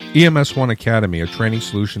EMS1 Academy, a training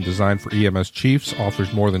solution designed for EMS chiefs,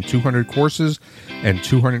 offers more than 200 courses and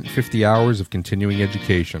 250 hours of continuing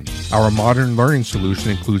education. Our modern learning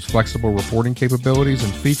solution includes flexible reporting capabilities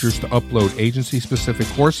and features to upload agency-specific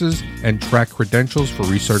courses and track credentials for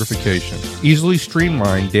recertification. Easily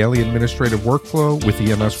streamline daily administrative workflow with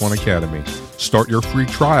EMS1 Academy. Start your free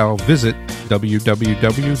trial. Visit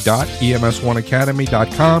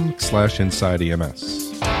www.ems1academy.com/InsideEMS.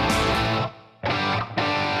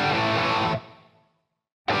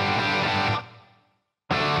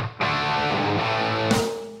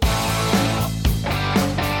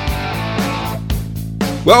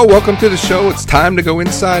 Well, welcome to the show. It's time to go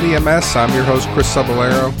inside EMS. I'm your host, Chris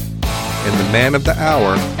Saballero, and the man of the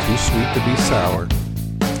hour, too sweet to be sour,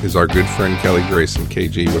 is our good friend Kelly Grayson.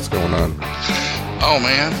 KG, what's going on? Oh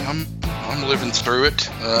man, I'm living through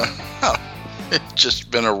it. It's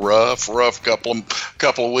just been a rough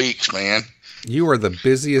couple of weeks, man. You are the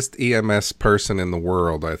busiest EMS person in the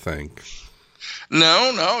world, I think.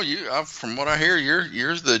 No, from what I hear,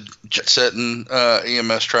 you're the jet-setting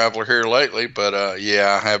EMS traveler here lately. But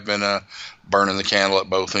yeah, I have been burning the candle at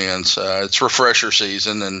both ends. It's refresher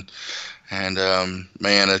season, and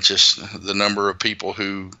man, it's just the number of people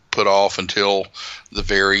who put off until the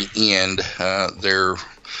very end their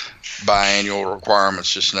biannual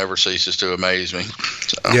requirements just never ceases to amaze me.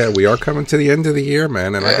 So. Yeah, we are coming to the end of the year,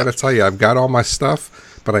 man, and I got to tell you, I've got all my stuff,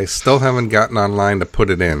 but I still haven't gotten online to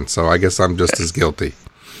put it in, so I guess I'm just as guilty.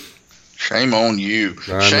 Shame on you.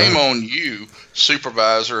 Shame on you,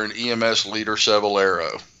 supervisor and EMS leader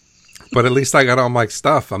Saballero. But at least I got all my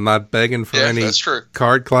stuff. I'm not begging for any that's true.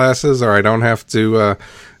 Card classes, or I don't have to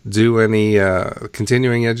do any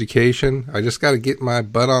continuing education. I just got to get my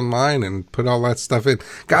butt online and put all that stuff in.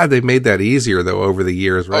 God, they made that easier, though, over the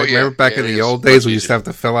years, right? Oh, yeah. Remember back in the old days we used to have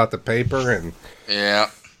to fill out the paper? And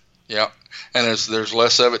Yeah. And there's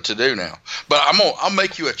less of it to do now. But I'll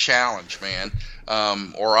make you a challenge, man,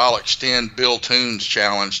 or I'll extend Bill Toon's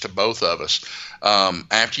challenge to both of us.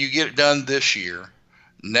 After you get it done this year,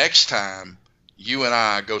 next time you and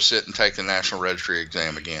I go sit and take the National Registry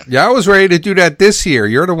exam again. Yeah, I was ready to do that this year.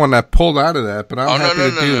 You're the one that pulled out of that, but I'm happy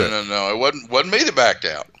to do that. No. It wasn't me that backed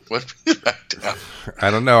out.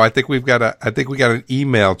 I don't know. I think we got an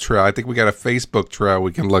email trail. I think we got a Facebook trail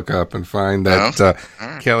we can look up and find that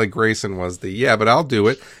Kelly Grayson was but I'll do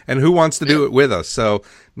it. And who wants to do it with us? So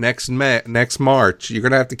next March, you're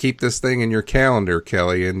going to have to keep this thing in your calendar,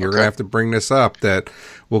 Kelly, and you're going to have to bring this up that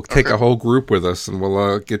we'll take a whole group with us, and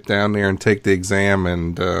we'll get down there and take the exam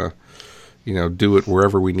and do it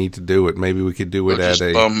wherever we need to do it. Maybe we could do it at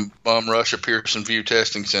a bum rush a Pearson View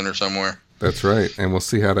Testing Center somewhere. That's right, and we'll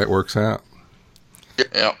see how that works out.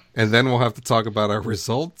 Yeah. And then we'll have to talk about our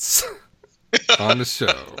results on the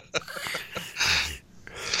show.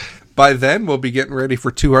 By then, we'll be getting ready for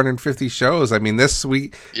 250 shows. I mean,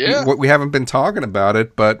 we haven't been talking about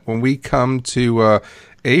it, but when we come to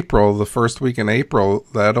April, the first week in April,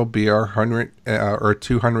 that'll be our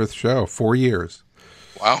 200th show. 4 years.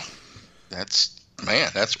 Wow, that's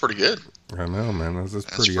pretty good. I know, man. That's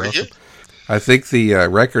pretty awesome. Good. I think the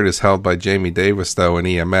record is held by Jamie Davis, though, in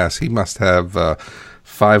EMS. He must have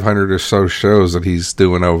 500 or so shows that he's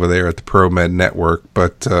doing over there at the ProMed Network.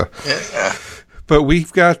 But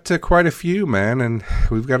we've got quite a few, man, and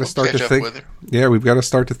we've got to start to think. Yeah, we've got to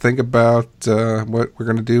start to think about what we're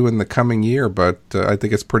going to do in the coming year. But I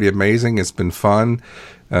think it's pretty amazing. It's been fun.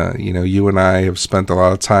 You and I have spent a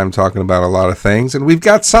lot of time talking about a lot of things, and we've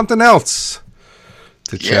got something else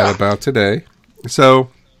to chat about today. So.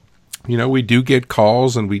 We do get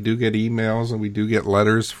calls, and we do get emails, and we do get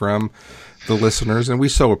letters from the listeners, and we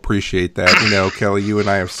so appreciate that. Kelly, you and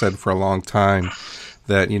I have said for a long time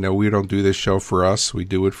that, we don't do this show for us. We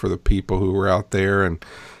do it for the people who are out there, and,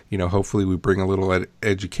 hopefully we bring a little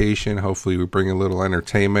education. Hopefully we bring a little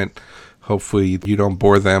entertainment. Hopefully you don't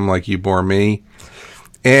bore them like you bore me.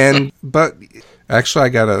 But actually I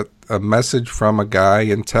got a message from a guy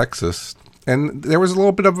in Texas. And there was a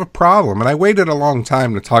little bit of a problem, and I waited a long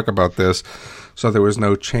time to talk about this, so there was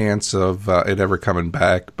no chance of it ever coming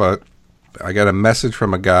back. But I got a message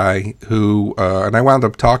from a guy who, and I wound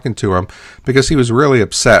up talking to him because he was really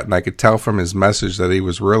upset, and I could tell from his message that he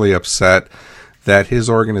was really upset that his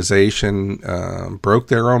organization broke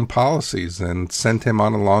their own policies and sent him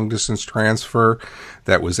on a long-distance transfer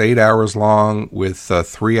that was 8 hours long with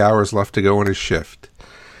 3 hours left to go in his shift.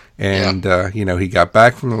 And, he got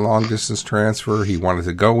back from the long-distance transfer. He wanted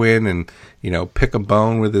to go in and, pick a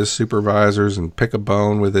bone with his supervisors and pick a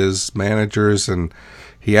bone with his managers. And,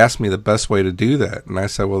 he asked me the best way to do that. And I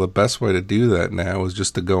said, well, the best way to do that now is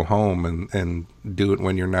just to go home and do it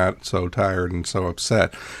when you're not so tired and so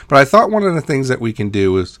upset. But I thought one of the things that we can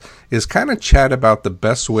do is kind of chat about the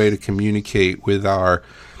best way to communicate with our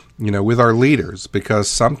leaders, because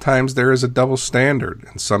sometimes there is a double standard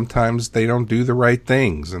and sometimes they don't do the right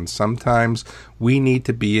things. And sometimes we need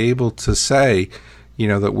to be able to say,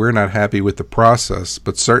 that we're not happy with the process,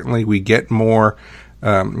 but certainly we get more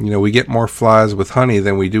flies with honey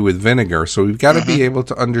than we do with vinegar. So we've got to be able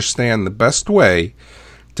to understand the best way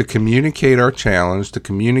to communicate our challenge, to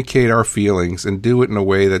communicate our feelings, and do it in a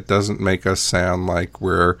way that doesn't make us sound like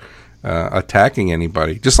we're attacking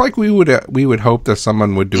anybody. Just like we would hope that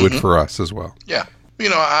someone would do it for us as well. Yeah.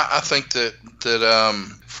 I think that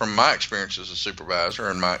from my experience as a supervisor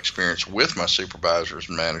and my experience with my supervisors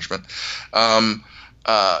and management,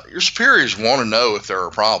 your superiors want to know if there are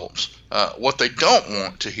problems. What they don't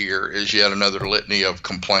want to hear is yet another litany of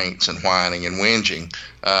complaints and whining and whinging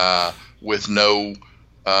with no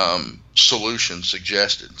solution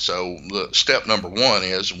suggested. So the step number one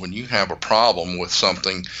is, when you have a problem with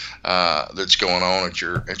something that's going on at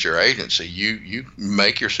your agency, you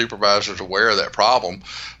make your supervisors aware of that problem,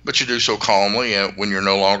 but you do so calmly and when you're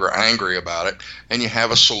no longer angry about it, and you have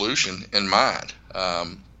a solution in mind.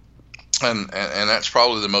 And that's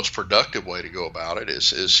probably the most productive way to go about it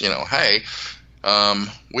is hey,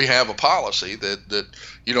 we have a policy that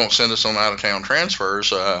you don't send us on out-of-town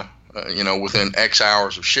transfers, within X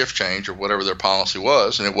hours of shift change or whatever their policy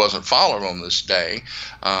was, and it wasn't followed on this day,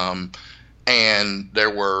 and there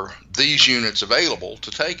were these units available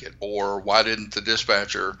to take it. Or why didn't the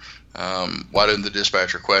dispatcher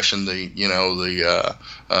question the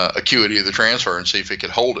acuity of the transfer and see if it could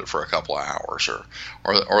hold it for a couple of hours or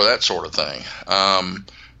that sort of thing.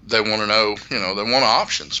 They want to know, they want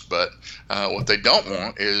options, but what they don't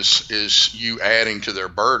want is you adding to their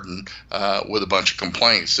burden with a bunch of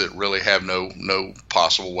complaints that really have no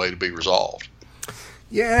possible way to be resolved.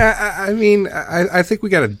 Yeah, I think we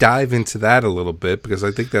got to dive into that a little bit, because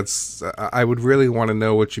I think I would really want to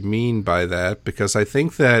know what you mean by that, because I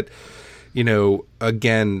think that,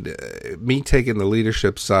 again, me taking the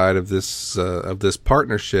leadership side of this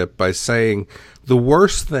partnership by saying the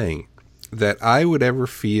worst thing that I would ever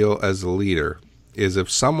feel as a leader is if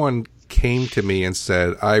someone came to me and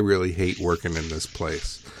said, I really hate working in this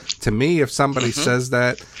place. To me, if somebody says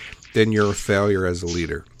that, then you're a failure as a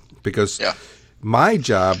leader, because my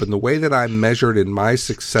job and the way that I'm measured in my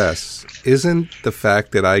success isn't the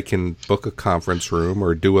fact that I can book a conference room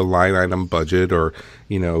or do a line item budget or,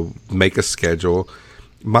 make a schedule.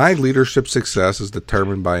 My leadership success is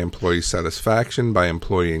determined by employee satisfaction, by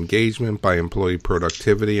employee engagement, by employee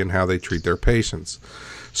productivity, and how they treat their patients.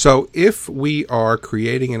 So if we are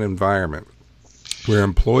creating an environment where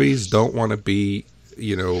employees don't want to be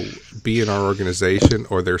in our organization,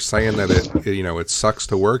 or they're saying that it sucks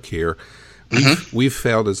to work here, we've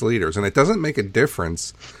failed as leaders. And it doesn't make a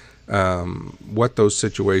difference what those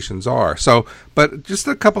situations are. So, but just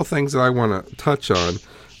a couple things that I want to touch on.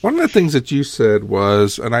 One of the things that you said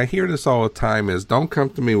was, and I hear this all the time, is don't come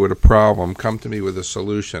to me with a problem, come to me with a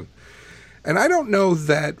solution. And I don't know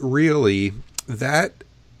that really that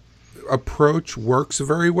approach works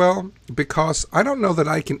very well, because I don't know that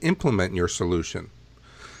I can implement your solution.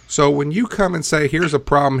 So when you come and say, here's a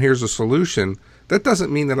problem, here's a solution, that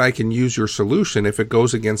doesn't mean that I can use your solution if it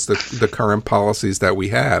goes against the current policies that we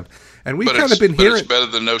have. And we've kind of been hearing... But it's better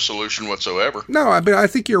than no solution whatsoever. No, I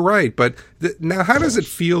think you're right. But now, how does it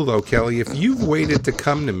feel, though, Kelly, if you've waited to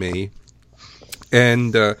come to me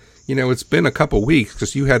and, it's been a couple weeks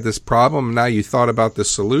because you had this problem, and now you thought about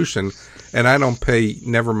this solution, and I don't pay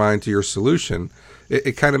never mind to your solution?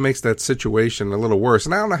 It kind of makes that situation a little worse.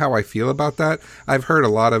 And I don't know how I feel about that. I've heard a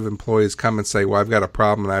lot of employees come and say, well, I've got a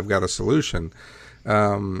problem and I've got a solution.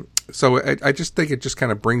 So I just think it just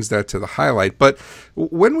kind of brings that to the highlight. But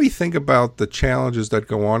when we think about the challenges that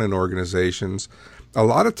go on in organizations, a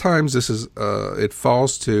lot of times this is it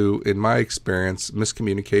falls to, in my experience,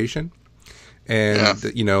 miscommunication. And,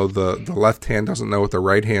 the left hand doesn't know what the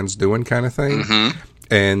right hand's doing kind of thing.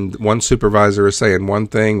 And one supervisor is saying one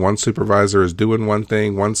thing, one supervisor is doing one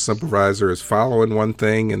thing, one supervisor is following one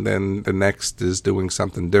thing, and then the next is doing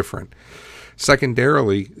something different.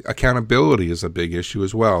 Secondarily, accountability is a big issue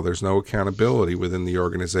as well. There's no accountability within the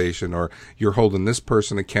organization, or you're holding this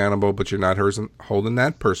person accountable, but you're not holding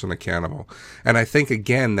that person accountable. And I think,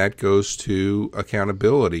 again, that goes to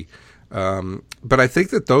accountability. But I think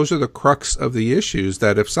that those are the crux of the issues,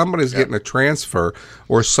 that if someone is getting a transfer,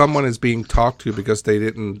 or someone is being talked to because they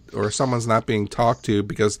didn't, or someone's not being talked to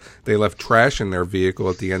because they left trash in their vehicle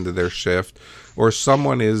at the end of their shift, or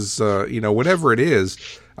someone is, whatever it is,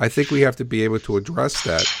 I think we have to be able to address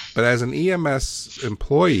that. But as an EMS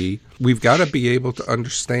employee, we've got to be able to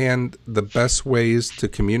understand the best ways to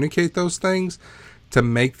communicate those things, to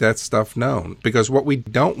make that stuff known. Because what we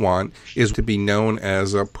don't want is to be known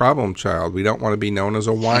as a problem child. We don't want to be known as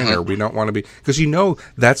a whiner. We don't want to be, because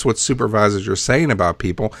that's what supervisors are saying about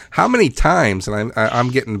people. How many times, and I'm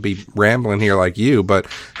getting to be rambling here like you, but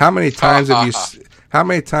how many times have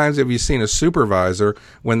you seen a supervisor,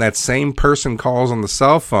 when that same person calls on the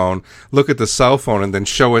cell phone, look at the cell phone and then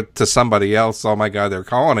show it to somebody else? Oh my God, they're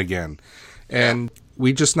calling again. And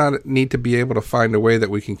we just need to be able to find a way that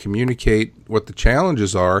we can communicate what the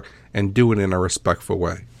challenges are and do it in a respectful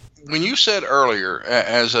way. When you said earlier,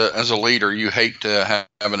 as a leader, you hate to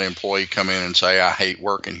have an employee come in and say, "I hate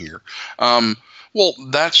working here." Well,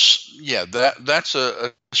 that's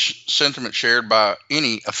a sentiment shared by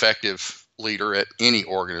any effective leader at any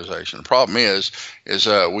organization. The problem is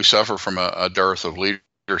we suffer from a dearth of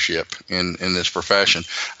leadership in this profession,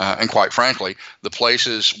 and quite frankly, the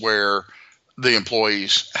places where the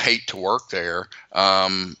employees hate to work there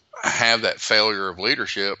have that failure of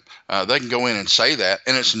leadership. They can go in and say that,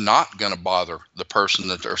 and it's not going to bother the person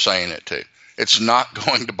that they're saying it to. It's not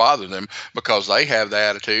going to bother them, because they have the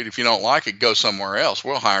attitude, if you don't like it, go somewhere else.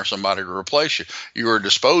 We'll hire somebody to replace you. You are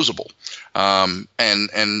disposable. And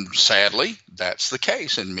sadly, that's the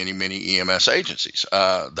case in many, many EMS agencies.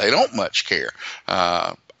 They don't much care.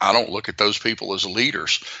 I don't look at those people as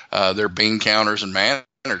leaders. They're bean counters and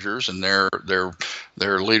managers, and their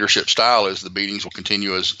leadership style is the beatings will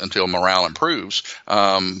continue until morale improves.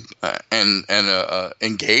 And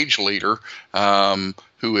engaged leader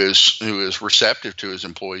who is receptive to his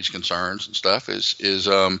employees' concerns and stuff is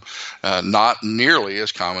not nearly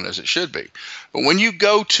as common as it should be. But when you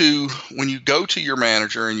go to your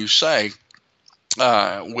manager and you say,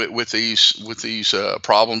 with these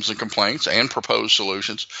problems and complaints and proposed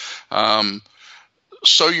solutions,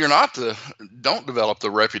 so you're don't develop the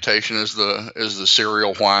reputation as the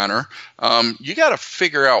serial whiner. You got to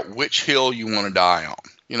figure out which hill you want to die on.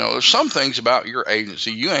 There's some things about your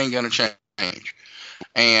agency you ain't going to change.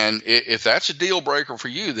 And if that's a deal breaker for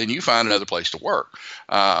you, then you find another place to work.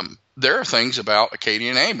 There are things about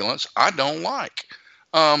Acadian Ambulance I don't like.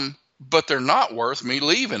 But they're not worth me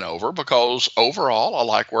leaving over, because overall I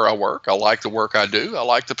like where I work. I like the work I do. I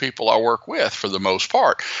like the people I work with for the most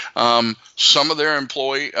part. Some of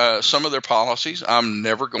their policies I'm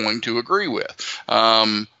never going to agree with.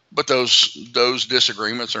 But those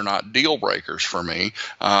disagreements are not deal breakers for me.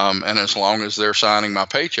 And as long as they're signing my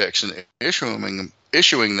paychecks and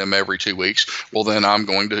issuing them every 2 weeks, well, then I'm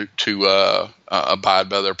going to abide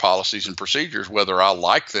by their policies and procedures, whether I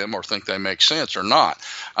like them or think they make sense or not.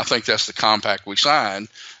 I think that's the compact we sign.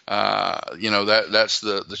 That's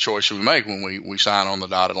the choice we make when we sign on the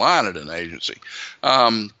dotted line at an agency.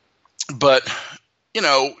 But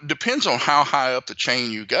depends on how high up the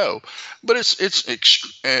chain you go. But it's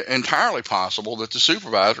entirely possible that the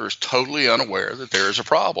supervisor is totally unaware that there is a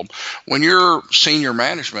problem. When you're senior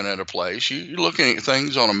management at a place, you're looking at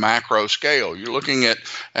things on a macro scale. You're looking at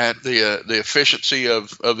the efficiency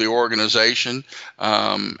of the organization,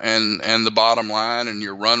 and the bottom line, and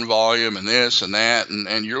your run volume, and this and that,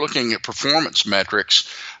 and you're looking at performance metrics.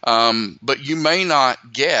 But you may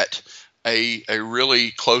not get a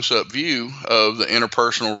really close-up view of the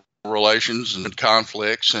interpersonal relations and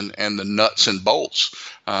conflicts and the nuts and bolts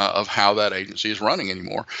of how that agency is running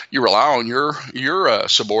anymore. You rely on your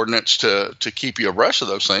subordinates to keep you abreast of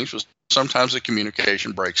those things, but sometimes the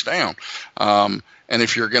communication breaks down. And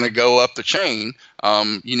if you're going to go up the chain,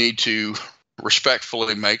 you need to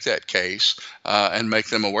respectfully make that case and make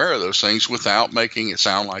them aware of those things without making it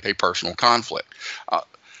sound like a personal conflict.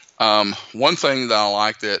 One thing that I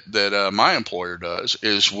like that my employer does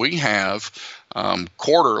is we have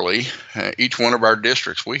quarterly, each one of our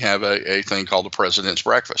districts, we have a thing called the President's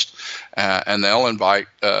Breakfast. And they'll invite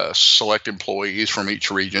select employees from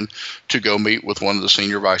each region to go meet with one of the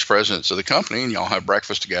senior vice presidents of the company, and y'all have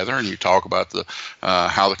breakfast together, and you talk about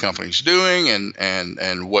how the company's doing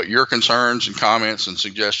and what your concerns and comments and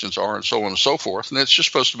suggestions are, and so on and so forth. And it's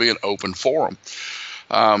just supposed to be an open forum.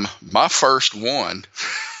 My first one,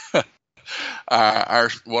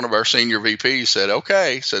 one of our senior VPs said,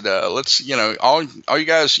 let's, all you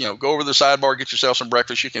guys, go over to the sidebar, get yourself some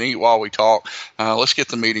breakfast. You can eat while we talk. Let's get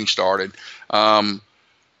the meeting started. But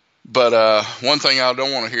one thing I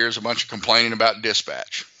don't want to hear is a bunch of complaining about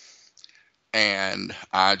dispatch. And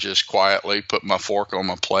I just quietly put my fork on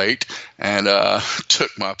my plate and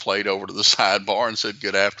took my plate over to the sidebar and said,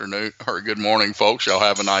 "Good afternoon or good morning, folks. Y'all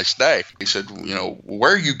have a nice day." He said,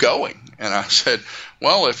 "Where are you going?" And I said,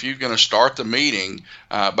 "Well, if you're going to start the meeting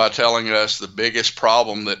by telling us the biggest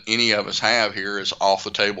problem that any of us have here is off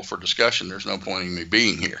the table for discussion, there's no point in me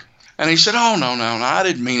being here." And he said, "Oh, no, I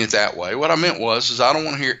didn't mean it that way. What I meant was I don't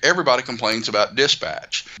want to hear everybody complains about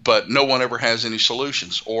dispatch, but no one ever has any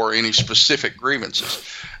solutions or any specific grievances."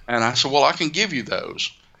 And I said, "Well, I can give you those."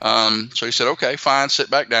 So he said, "Okay, fine, sit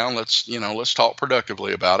back down. Let's talk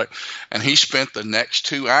productively about it." And he spent the next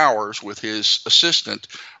 2 hours with his assistant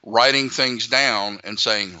writing things down and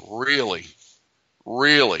saying, "Really?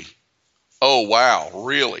 Really? Oh, wow,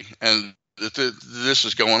 really?" And this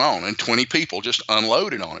is going on, and 20 people just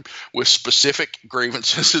unloaded on him with specific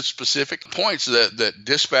grievances and specific points that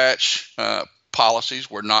dispatch policies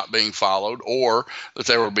were not being followed, or that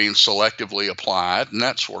they were being selectively applied, and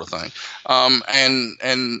that sort of thing.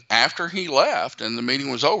 And after he left and the meeting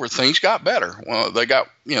was over, things got better. Well, they got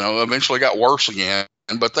eventually got worse again,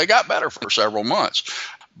 but they got better for several months.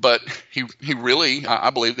 But he really, I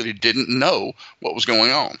believe that he didn't know what was going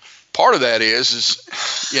on. Part of that is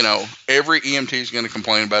every EMT is going to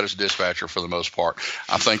complain about his dispatcher for the most part.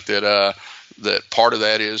 I think that part of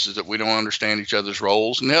that is that we don't understand each other's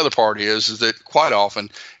roles, and the other part is that quite often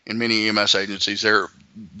in many EMS agencies,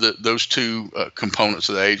 those two components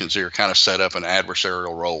of the agency are kind of set up in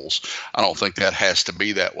adversarial roles. I don't think that has to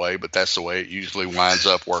be that way, but that's the way it usually winds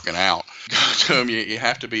up working out. To them, you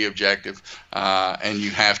have to be objective, and you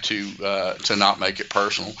have to not make it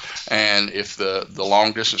personal. And if the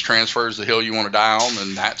long distance transfer is the hill you want to die on,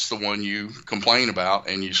 then that's the one you complain about,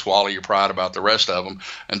 and you swallow your pride about the rest of them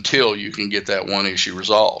until you can get that one issue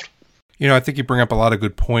resolved. I think you bring up a lot of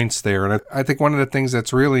good points there. And I think one of the things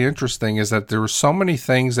that's really interesting is that there were so many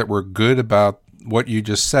things that were good about what you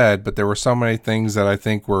just said, but there were so many things that I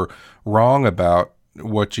think were wrong about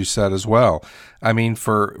what you said as well. I mean,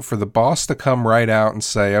 for the boss to come right out and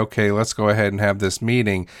say, "Okay, let's go ahead and have this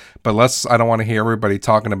meeting, but I don't want to hear everybody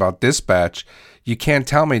talking about dispatch." You can't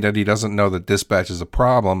tell me that he doesn't know that dispatch is a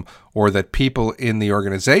problem, or that people in the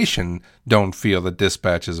organization don't feel that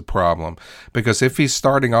dispatch is a problem. Because if he's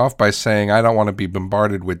starting off by saying, "I don't want to be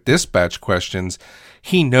bombarded with dispatch questions,"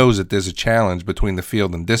 he knows that there's a challenge between the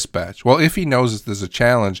field and dispatch. Well, if he knows that there's a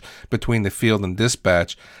challenge between the field and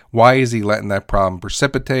dispatch, why is he letting that problem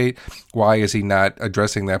precipitate? Why is he not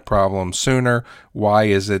addressing that problem sooner? Why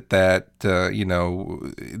is it that,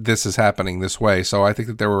 this is happening this way? So I think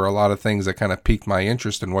that there were a lot of things that kind of piqued my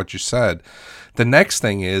interest in what you said. The next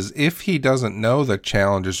thing is, if he doesn't know that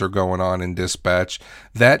challenges are going on in dispatch,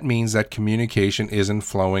 that means that communication isn't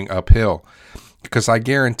flowing uphill. Because I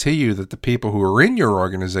guarantee you that the people who are in your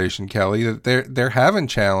organization, Kelly, that they're having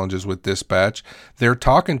challenges with dispatch. They're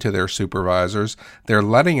talking to their supervisors. They're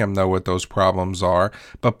letting them know what those problems are.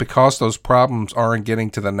 But because those problems aren't getting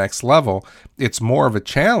to the next level, it's more of a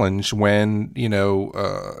challenge when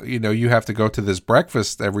you have to go to this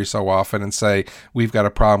breakfast every so often and say, "We've got a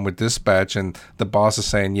problem with dispatch," and the boss is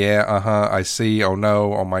saying, "Yeah, I see. Oh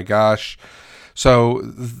no, oh my gosh." So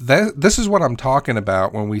this is what I'm talking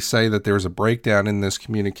about when we say that there's a breakdown in this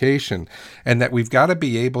communication, and that we've got to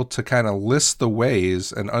be able to kind of list the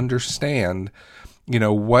ways and understand,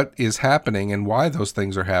 what is happening and why those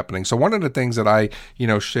things are happening. So one of the things that I,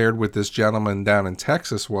 shared with this gentleman down in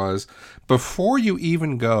Texas was, before you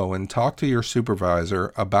even go and talk to your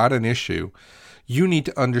supervisor about an issue, you need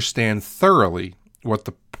to understand thoroughly what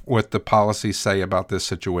the policies say about this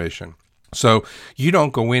situation. So you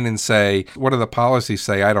don't go in and say, "What do the policies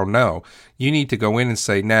say? I don't know." You need to go in and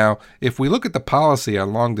say, "Now, if we look at the policy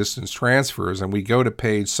on long distance transfers and we go to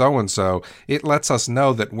page so-and-so, it lets us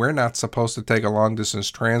know that we're not supposed to take a long distance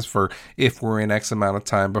transfer if we're in X amount of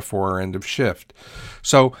time before our end of shift."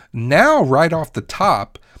 So now right off the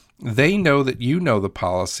top, they know that you know the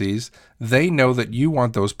policies. They know that you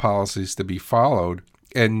want those policies to be followed.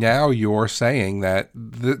 And now you're saying that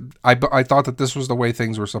I thought that this was the way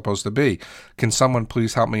things were supposed to be. Can someone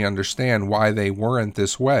please help me understand why they weren't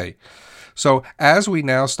this way? So as we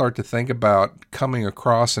now start to think about coming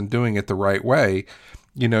across and doing it the right way,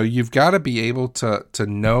 you've got to be able to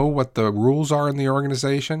know what the rules are in the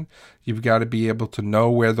organization. You've got to be able to know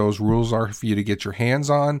where those rules are for you to get your hands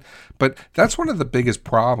on. But that's one of the biggest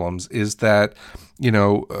problems, is that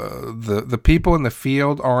the people in the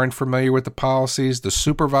field aren't familiar with the policies. The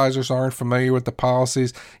supervisors aren't familiar with the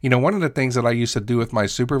policies. One of the things that I used to do with my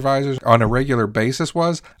supervisors on a regular basis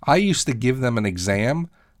was I used to give them an exam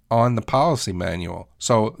on the policy manual.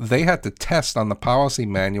 So they had to test on the policy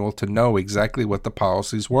manual to know exactly what the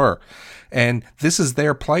policies were. And this is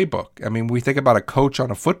their playbook. I mean, we think about a coach on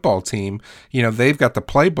a football team, they've got the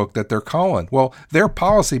playbook that they're calling. Well, their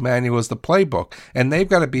policy manual is the playbook, and they've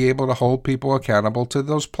got to be able to hold people accountable to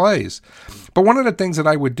those plays. But one of the things that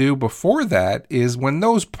I would do before that is when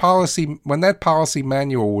that policy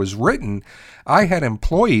manual was written, I had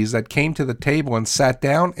employees that came to the table and sat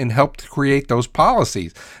down and helped create those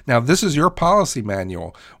policies. Now, this is your policy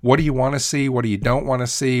manual. What do you want to see? What do you don't want to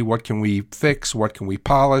see? What can we fix? What can we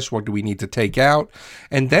polish? What do we need to take out?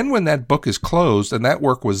 And then when that book is closed and that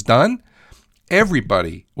work was done,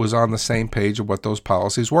 everybody was on the same page of what those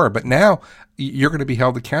policies were. But now you're going to be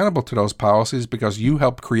held accountable to those policies because you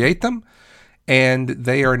helped create them, and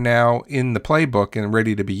they are now in the playbook and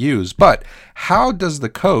ready to be used. But how does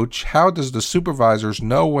the supervisors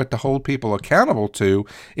know what to hold people accountable to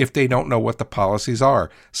if they don't know what the policies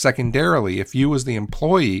are? Secondarily, if you as the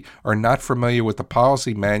employee are not familiar with the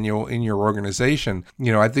policy manual in your organization,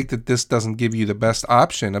 I think that this doesn't give you the best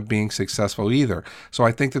option of being successful either. So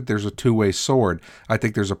I think that there's a two-way sword. I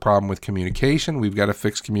think there's a problem with communication. We've got to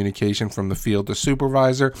fix communication from the field to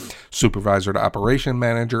supervisor, supervisor to operation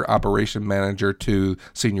manager to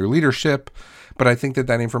senior leadership. But I think that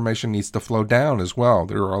information needs to flow down as well.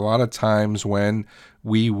 There are a lot of times when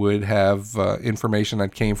we would have information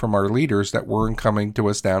that came from our leaders that weren't coming to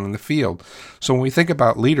us down in the field. So when we think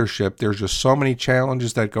about leadership, there's just so many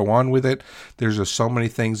challenges that go on with it. There's just so many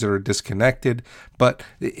things that are disconnected. But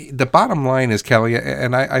the bottom line is, Kelly,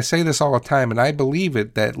 and I say this all the time, and I believe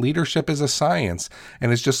it, that leadership is a science.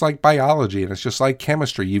 And it's just like biology, and it's just like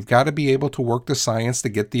chemistry. You've got to be able to work the science to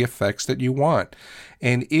get the effects that you want.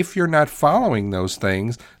 And if you're not following those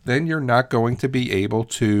things, then you're not going to be able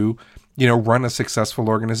to run a successful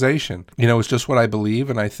organization. It's just what I believe,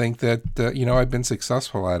 and I think that, I've been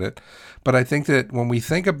successful at it. But I think that when we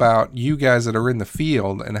think about you guys that are in the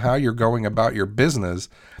field and how you're going about your business,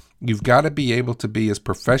 you've got to be able to be as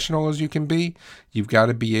professional as you can be. You've got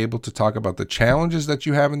to be able to talk about the challenges that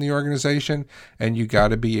you have in the organization, and you got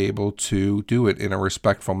to be able to do it in a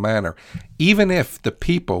respectful manner. Even if the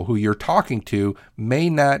people who you're talking to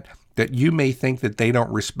that you may think that they don't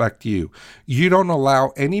respect you. You don't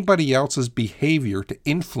allow anybody else's behavior to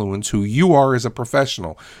influence who you are as a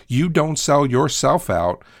professional. You don't sell yourself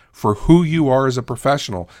out for who you are as a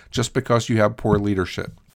professional just because you have poor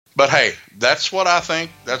leadership. But hey, that's what I think.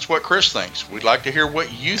 That's what Chris thinks. We'd like to hear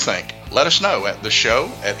what you think. Let us know at the show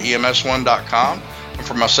at EMS1.com. And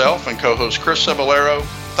for myself and co-host Chris Cebollero,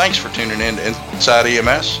 thanks for tuning in to Inside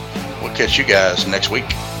EMS. We'll catch you guys next week.